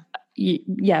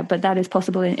 but that is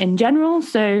possible in general.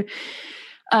 So,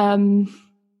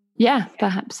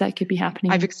 perhaps that could be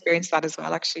happening. I've experienced that as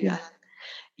well, actually.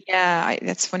 Yeah,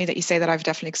 it's funny that you say that. I've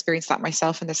definitely experienced that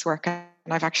myself in this work. And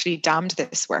I've actually damned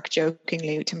this work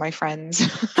jokingly to my friends.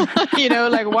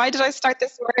 Like, why did I start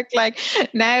this work? Like,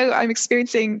 now I'm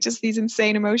experiencing just these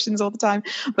insane emotions all the time.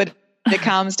 But it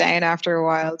calms down after a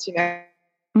while, So,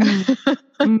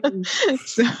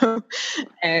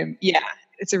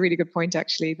 it's a really good point,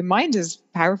 actually. The mind is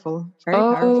powerful, very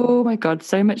powerful. Oh my God,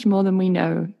 so much more than we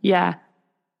know. Yeah,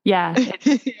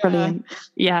 it's brilliant.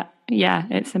 Yeah,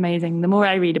 it's amazing. The more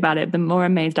I read about it, the more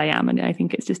amazed I am, and I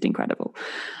think it's just incredible.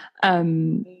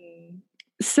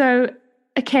 So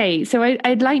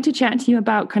I'd like to chat to you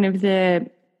about kind of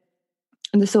the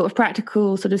sort of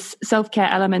practical sort of self-care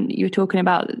element that you were talking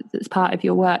about that's part of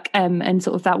your work, and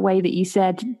sort of that way that you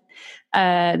said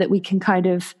that we can kind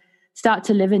of start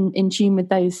to live in tune with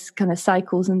those kind of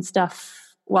cycles and stuff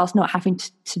whilst not having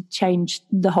to change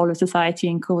the whole of society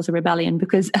and cause a rebellion,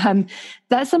 because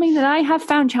that's something that I have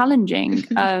found challenging.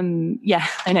 I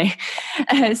know.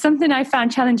 Something I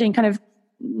found challenging kind of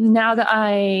now that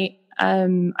I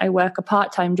work a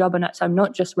part-time job, and so I'm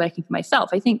not just working for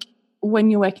myself. I think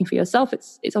when you're working for yourself,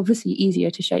 it's obviously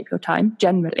easier to shape your time,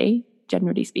 generally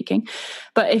speaking.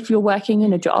 But if you're working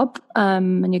in a job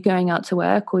and you're going out to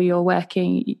work, or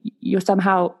you're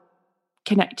somehow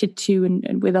connected to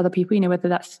and with other people, whether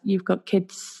that's you've got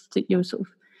kids that you're sort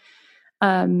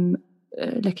of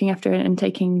looking after and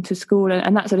taking to school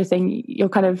and that sort of thing,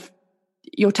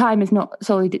 your time is not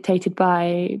solely dictated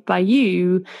by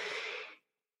you.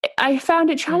 I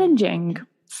found it challenging.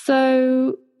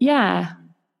 So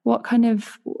what kind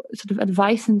of sort of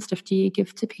advice and stuff do you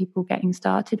give to people getting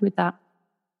started with that?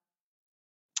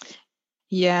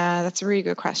 Yeah, that's a really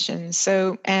good question.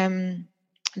 So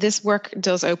this work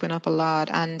does open up a lot,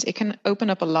 and it can open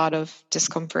up a lot of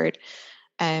discomfort,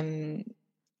 and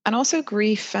also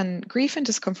grief and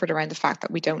discomfort around the fact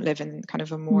that we don't live in kind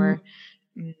of a more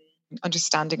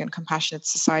understanding and compassionate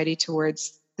society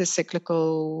towards the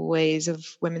cyclical ways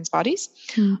of women's bodies.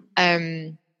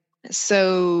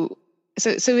 So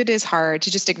it is hard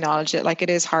to just acknowledge it. Like, it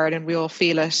is hard, and we all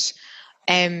feel it.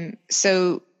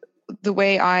 So the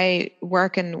way I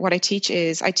work and what I teach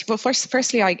is,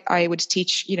 firstly, I would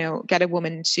teach, get a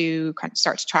woman to kind of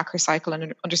start to track her cycle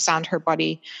and understand her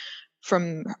body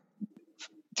through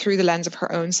the lens of her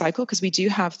own cycle, because we do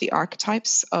have the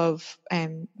archetypes of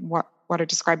what are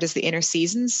described as the inner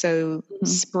seasons. So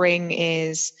spring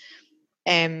is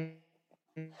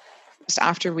just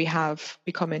after we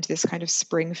come into this kind of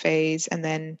spring phase, and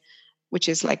then which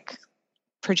is like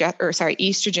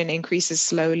estrogen increases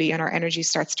slowly and our energy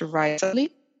starts to rise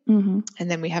slowly. And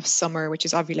then we have summer, which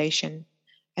is ovulation,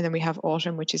 and then we have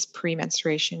autumn, which is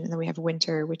pre-menstruation, and then we have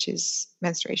winter, which is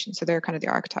menstruation. So they're kind of the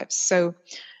archetypes. So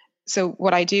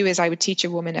what I do is I would teach a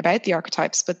woman about the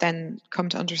archetypes, but then come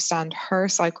to understand her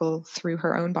cycle through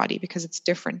her own body, because it's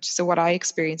different. So what I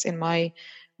experience in my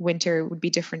winter would be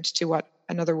different to what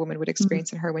another woman would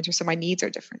experience in her winter. So my needs are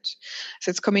different. So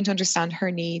it's coming to understand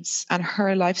her needs and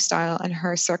her lifestyle and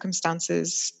her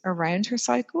circumstances around her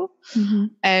cycle.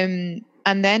 And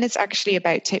then it's actually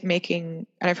about making,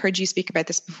 and I've heard you speak about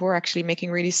this before, actually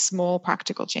making really small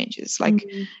practical changes. Like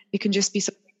it can just be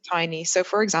something tiny. So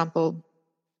for example,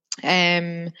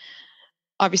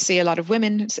 obviously a lot of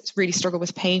women really struggle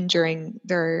with pain during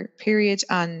their period,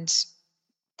 and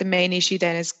the main issue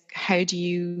then is, how do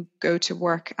you go to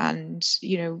work and,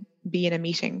 be in a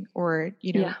meeting or,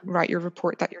 write your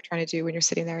report that you're trying to do when you're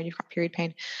sitting there and you've got period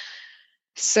pain.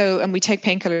 So, and we take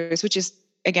painkillers, which is,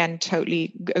 again,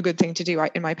 totally a good thing to do,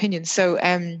 in my opinion. So,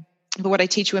 but what I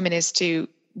teach women is to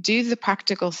do the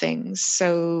practical things.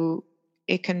 So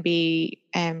it can be,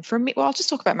 for me, well, I'll just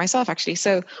talk about myself actually.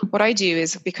 So what I do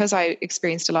is, because I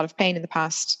experienced a lot of pain in the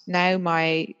past, now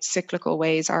my cyclical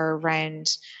ways are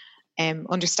around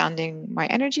understanding my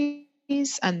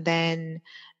energies, and then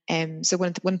So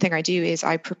one thing I do is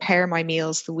I prepare my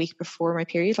meals the week before my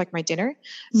period, like my dinner,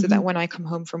 so that when I come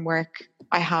home from work,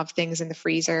 I have things in the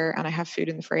freezer and I have food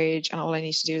in the fridge, and all I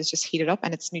need to do is just heat it up,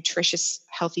 and it's nutritious,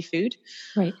 healthy food.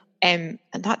 Right. And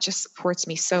that just supports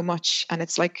me so much. And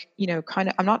it's like, kind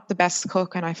of, I'm not the best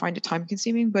cook and I find it time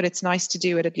consuming, but it's nice to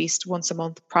do it at least once a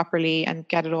month properly and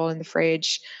get it all in the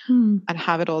fridge and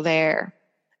have it all there.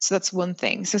 So that's one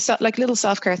thing. So like little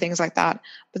self-care things like that.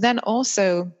 But then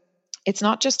also, it's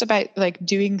not just about like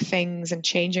doing things and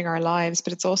changing our lives,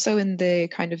 but it's also in the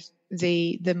kind of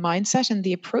the mindset and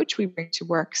the approach we bring to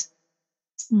work.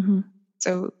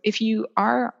 So if you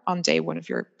are on day one of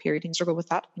your period and struggle with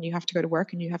that and you have to go to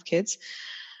work and you have kids,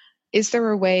 is there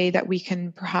a way that we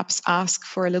can perhaps ask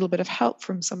for a little bit of help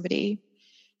from somebody?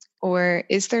 Or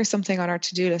is there something on our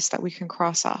to-do list that we can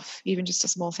cross off, even just a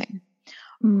small thing?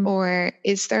 Or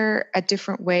is there a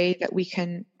different way that we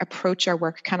can approach our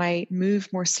work? Can I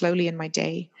move more slowly in my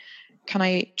day? Can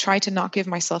I try to not give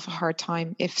myself a hard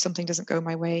time if something doesn't go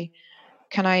my way?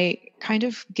 Can I kind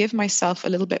of give myself a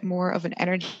little bit more of an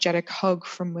energetic hug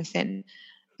from within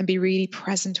and be really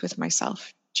present with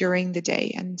myself during the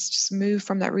day and just move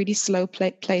from that really slow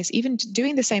place, even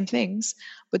doing the same things,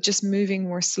 but just moving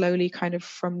more slowly kind of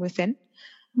from within,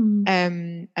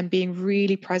 and being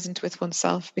really present with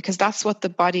oneself, because that's what the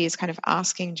body is kind of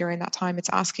asking during that time. It's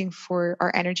asking for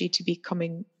our energy to be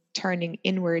turning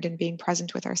inward and being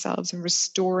present with ourselves and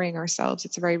restoring ourselves.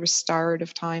 It's a very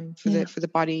restorative time for the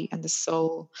body and the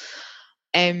soul.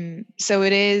 So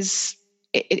it is,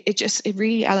 it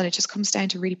really, Ellen, it just comes down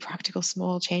to really practical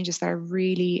small changes that are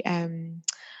really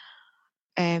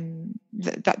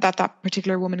that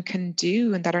particular woman can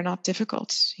do and that are not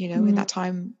difficult, in that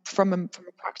time from a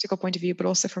practical point of view, but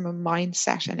also from a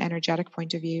mindset and energetic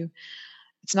point of view.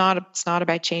 It's not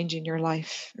about changing your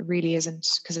life. It really isn't,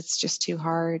 because it's just too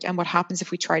hard. And what happens if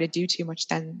we try to do too much,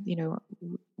 then,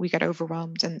 we get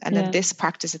overwhelmed. And then this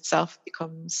practice itself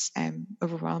becomes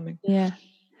overwhelming.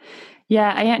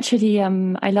 Yeah, I actually,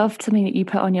 I loved something that you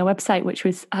put on your website, which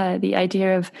was the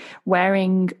idea of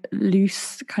wearing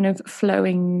loose kind of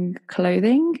flowing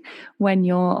clothing when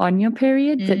you're on your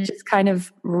period that just kind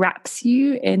of wraps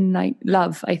you in like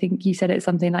love. I think you said it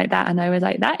something like that. And I was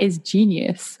like, that is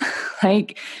genius.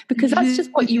 Like, because that's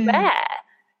just what you wear.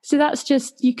 So that's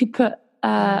just, you could put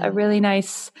a really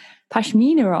nice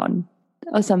pashmina on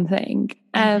or something.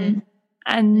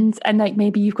 And like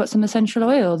maybe you've got some essential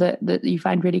oil that you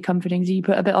find really comforting, so you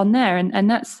put a bit on there, and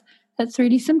that's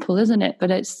really simple, isn't it?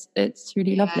 But it's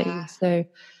really lovely. So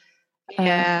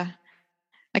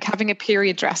like having a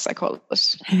period dress, I call it. Or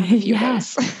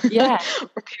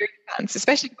period pants,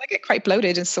 especially if I get quite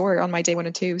bloated and sore on my day 1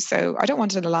 and 2. So I don't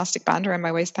want an elastic band around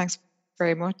my waist. Thanks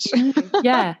very much. So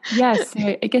I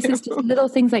guess it's just little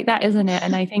things like that, isn't it?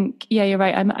 And I think you're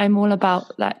right. I'm all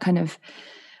about that kind of,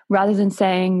 rather than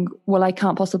saying, well, I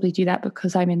can't possibly do that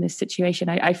because I'm in this situation.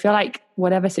 I feel like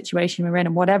whatever situation we're in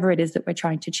and whatever it is that we're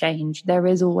trying to change, there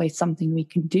is always something we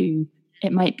can do.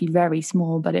 It might be very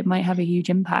small, but it might have a huge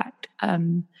impact.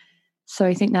 So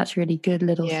I think that's really good,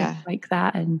 little things like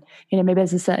that. And, maybe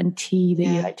there's a certain tea that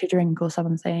you like to drink or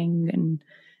something, and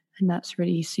that's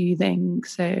really soothing.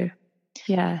 So,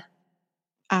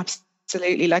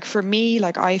 Absolutely. Like for me,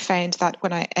 like I found that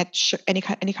when I ate any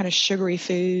kind of sugary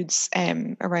foods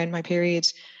around my period,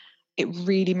 it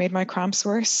really made my cramps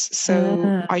worse.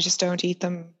 So I just don't eat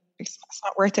them. It's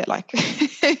not worth it. Like,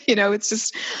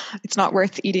 it's not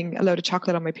worth eating a load of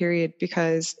chocolate on my period,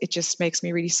 because it just makes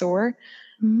me really sore.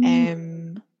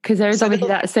 Because there is obviously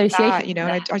that association.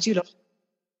 I do love.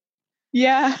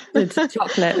 It's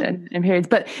chocolate and periods,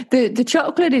 but the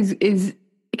chocolate is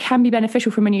it can be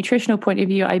beneficial from a nutritional point of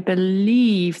view. I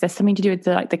believe there's something to do with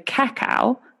the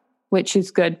cacao, which is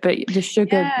good, but the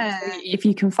sugar, if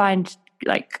you can find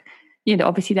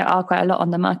obviously there are quite a lot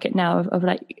on the market now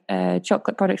of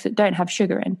chocolate products that don't have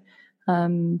sugar in,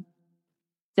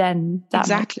 then that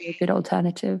might be a good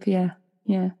alternative. I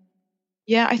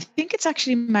think it's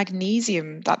actually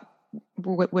magnesium that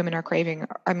women are craving.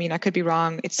 I mean, I could be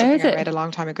wrong. It's something I read a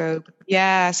long time ago.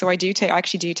 So I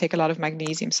actually do take a lot of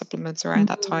magnesium supplements around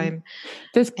that time.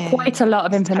 There's quite a lot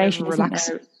of information, isn't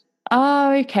there?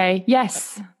 Oh, okay.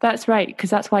 Yes, that's right. Because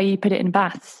that's why you put it in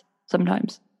baths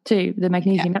sometimes too, the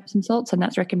magnesium Epsom salts, and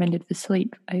that's recommended for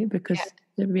sleep, because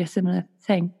there would be a similar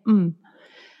thing.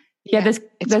 It's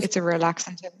a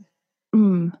relaxant.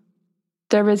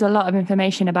 There is a lot of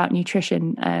information about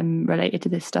nutrition related to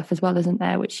this stuff as well, isn't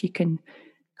there? Which you can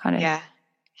kind of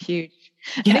huge.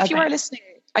 And if you are listening,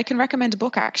 I can recommend a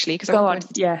book actually, because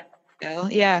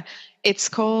it's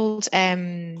called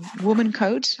Woman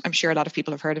Code. I'm sure a lot of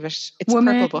people have heard of it. It's a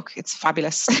purple book. It's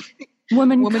fabulous.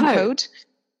 Woman Code.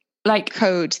 Like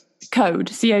Code. Code,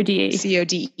 CODE.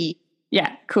 CODE.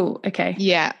 Yeah, cool. Okay.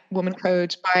 Yeah, Woman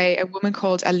Code by a woman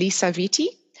called Alisa Vitti.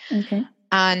 Okay.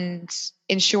 And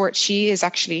in short, she's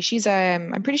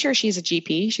I'm pretty sure she's a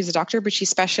GP. She's a doctor, but she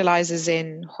specializes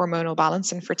in hormonal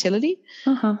balance and fertility.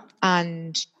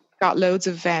 And got loads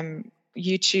of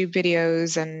YouTube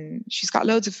videos, and she's got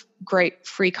loads of great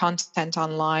free content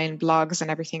online, blogs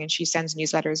and everything. And she sends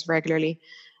newsletters regularly.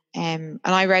 And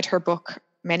I read her book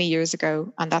many years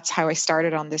ago, and that's how I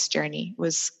started on this journey,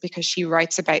 was because she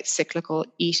writes about cyclical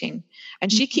eating,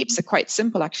 and she keeps it quite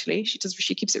simple. Actually, she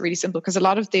keeps it really simple, because a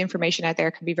lot of the information out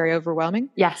there can be very overwhelming.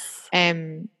 Yes.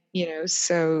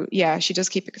 So yeah, she does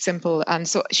keep it simple,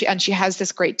 and she has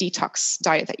this great detox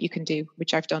diet that you can do,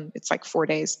 which I've done. It's like 4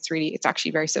 days. It's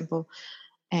actually very simple.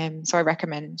 So I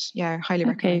highly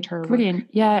recommend her brilliant work.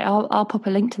 Yeah, I'll pop a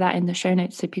link to that in the show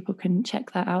notes so people can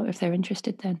check that out if they're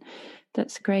interested. Then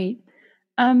that's great.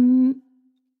 Thanks,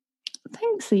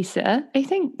 Lisa. I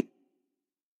think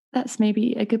that's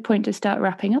maybe a good point to start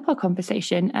wrapping up our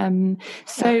conversation.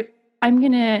 So I'm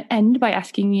going to end by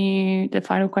asking you the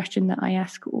final question that I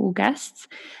ask all guests.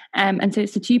 And so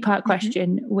it's a 2-part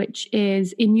question, which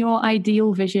is, in your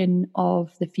ideal vision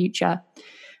of the future,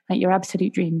 like your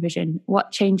absolute dream vision,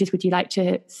 what changes would you like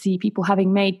to see people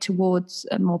having made towards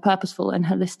a more purposeful and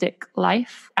holistic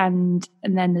life? And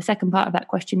then the second part of that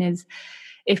question is,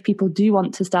 if people do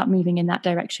want to start moving in that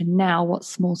direction now, what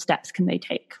small steps can they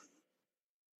take?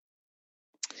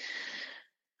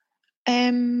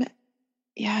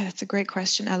 Yeah, that's a great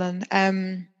question, Ellen.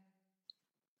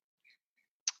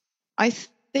 I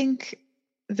think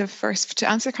to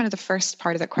answer kind of the first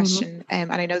part of that question,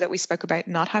 and I know that we spoke about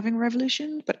not having a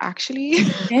revolution, but actually,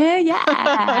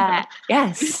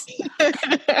 yes.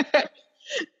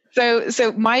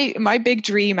 So my big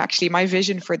dream, actually, my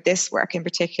vision for this work in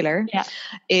particular,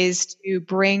 is to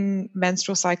bring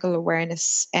menstrual cycle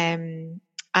awareness and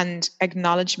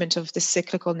acknowledgement of the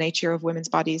cyclical nature of women's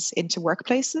bodies into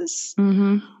workplaces.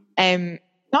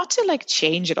 Not to like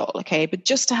change it all, okay, but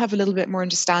just to have a little bit more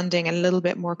understanding and a little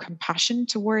bit more compassion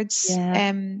towards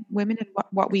women and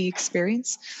what we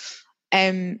experience.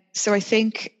 So I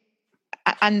think,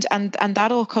 and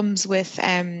that all comes with.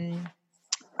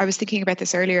 I was thinking about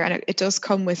this earlier, and it does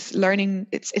come with learning.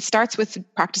 It starts with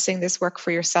practicing this work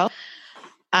for yourself.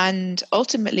 And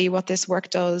ultimately what this work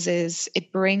does is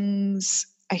it brings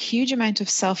a huge amount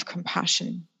of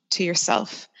self-compassion to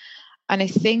yourself. And I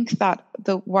think that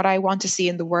what I want to see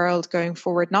in the world going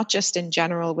forward, not just in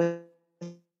general with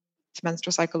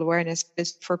menstrual cycle awareness,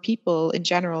 is for people in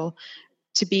general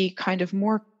to be kind of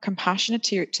more compassionate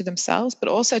to themselves, but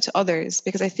also to others,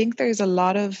 because I think there's a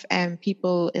lot of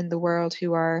people in the world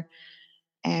who are,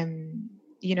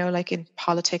 like in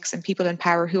politics, and people in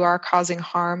power who are causing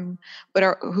harm,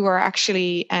 but who are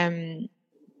actually,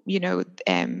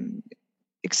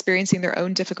 experiencing their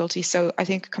own difficulty. So I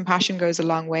think compassion goes a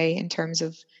long way in terms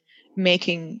of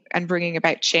making and bringing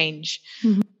about change.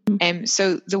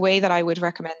 So the way that I would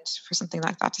recommend for something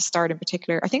like that to start in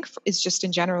particular, I think, is just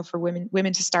in general for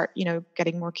women to start,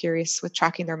 getting more curious with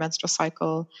tracking their menstrual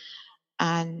cycle,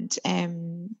 and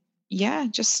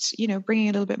just bringing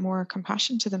a little bit more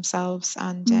compassion to themselves,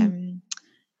 and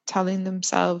telling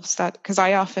themselves that, because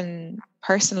I often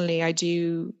personally I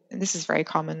do, and this is very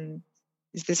common,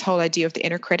 is this whole idea of the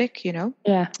inner critic,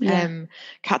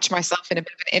 catch myself in a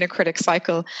bit of an inner critic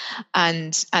cycle,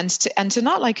 and to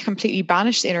not like completely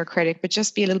banish the inner critic, but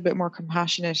just be a little bit more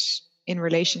compassionate in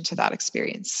relation to that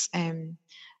experience.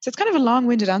 So it's kind of a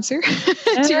long-winded answer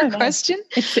to your question.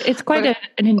 It's quite an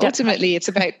in-depth. Ultimately, it's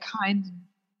about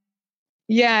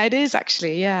Yeah, it is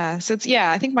actually. Yeah. So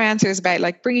I think my answer is about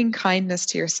like bringing kindness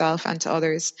to yourself and to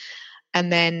others,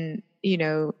 and then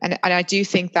and I do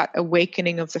think that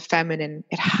awakening of the feminine,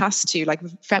 it has to, like,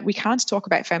 we can't talk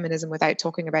about feminism without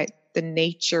talking about the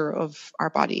nature of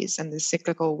our bodies and the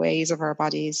cyclical ways of our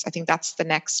bodies. I think that's the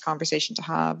next conversation to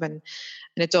have, and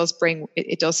it does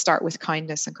start with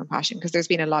kindness and compassion, because there's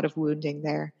been a lot of wounding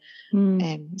there.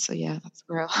 So yeah, that's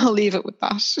where I'll leave it with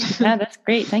that. Yeah, that's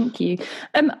great. Thank you.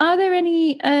 Are there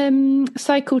any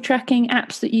cycle tracking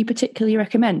apps that you particularly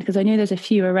recommend? Because I know there's a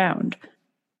few around.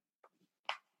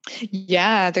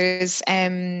 Yeah, there's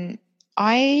so I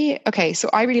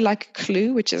really like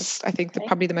Clue, which is, I think,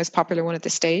 probably the most popular one at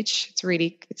this stage. It's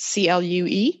CLUE.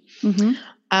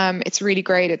 It's really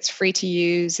great. It's free to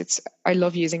use. I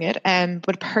love using it.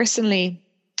 But personally,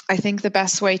 I think the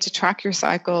best way to track your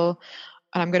cycle,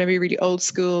 and I'm going to be really old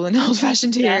school and old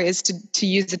fashioned here, is to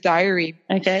use a diary.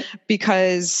 Okay.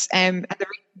 Because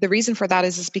the reason for that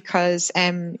is because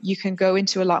you can go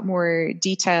into a lot more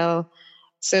detail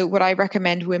So what I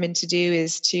recommend women to do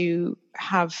is to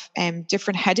have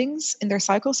different headings in their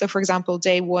cycle. So for example,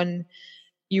 day 1,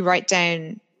 you write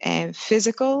down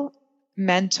physical,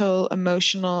 mental,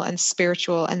 emotional, and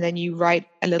spiritual, and then you write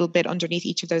a little bit underneath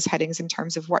each of those headings in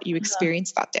terms of what you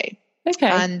experienced that day. Okay.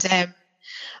 And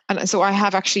so I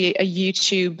have actually a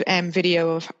YouTube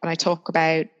video and I talk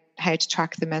about how to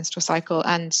track the menstrual cycle.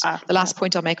 And the last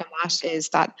point I'll make on that is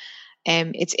that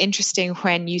it's interesting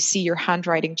when you see your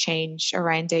handwriting change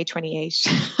around day 28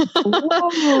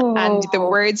 and the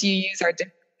words you use are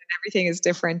different. Everything is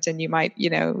different, and you might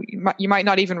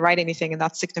not even write anything, and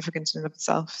that's significant in and of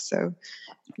itself. So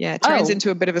yeah, it turns into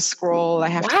a bit of a scroll. I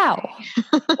have to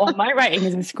well, my writing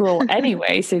is a scroll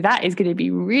anyway, so that is going to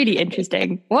be really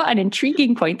interesting. What an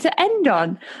intriguing point to end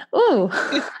on. Oh,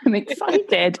 I'm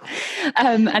excited.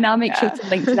 And I'll make sure to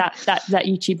link to that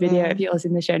YouTube video of yours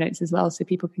in the show notes as well, so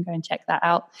people can go and check that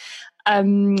out.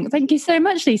 Thank you so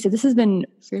much, Lisa. This has been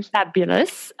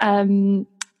fabulous.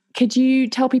 Could you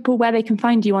tell people where they can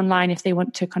find you online if they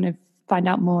want to kind of find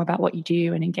out more about what you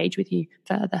do and engage with you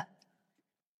further?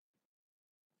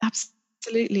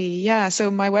 Absolutely. Yeah.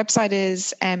 So my website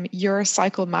is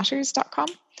yourcyclematters.com.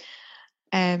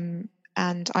 And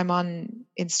I'm on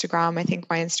Instagram. I think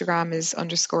my Instagram is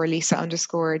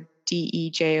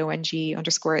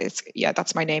 _Lisa_DEJONG_.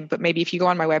 That's my name. But maybe if you go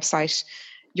on my website,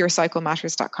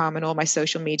 yourcyclematters.com, and all my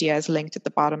social media is linked at the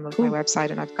bottom of my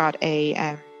website. And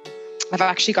I've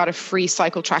actually got a free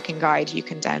cycle tracking guide you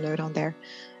can download on there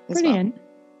as Brilliant. well.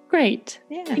 Great.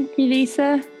 Yeah. Thank you,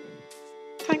 Lisa.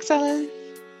 Thanks, Ellen.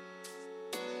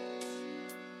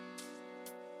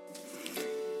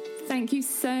 Thank you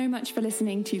so much for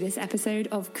listening to this episode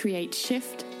of Create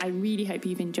Shift. I really hope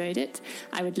you've enjoyed it.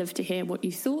 I would love to hear what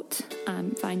you thought.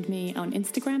 Find me on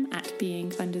Instagram at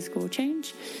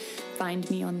being_change. Find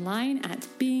me online at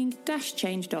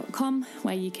being-change.com,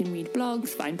 where you can read blogs,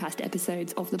 find past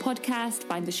episodes of the podcast,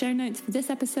 find the show notes for this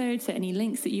episode, so any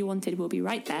links that you wanted will be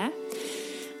right there,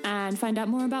 and find out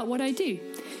more about what I do.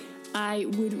 I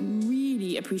would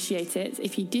really appreciate it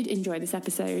if you did enjoy this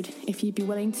episode, if you'd be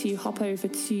willing to hop over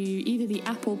to either the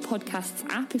Apple Podcasts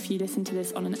app, if you listen to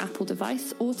this on an Apple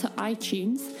device, or to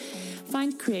iTunes,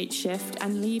 find Create Shift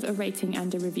and leave a rating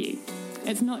and a review.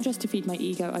 It's not just to feed my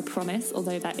ego, I promise,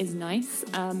 although that is nice.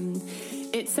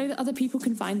 It's so that other people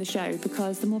can find the show,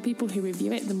 because the more people who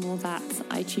review it, the more that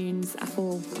iTunes,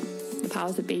 Apple, the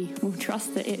powers that be will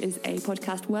trust that it is a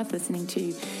podcast worth listening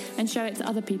to and show it to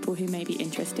other people who may be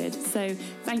interested. So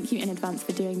thank you in advance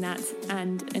for doing that,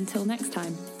 and until next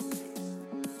time.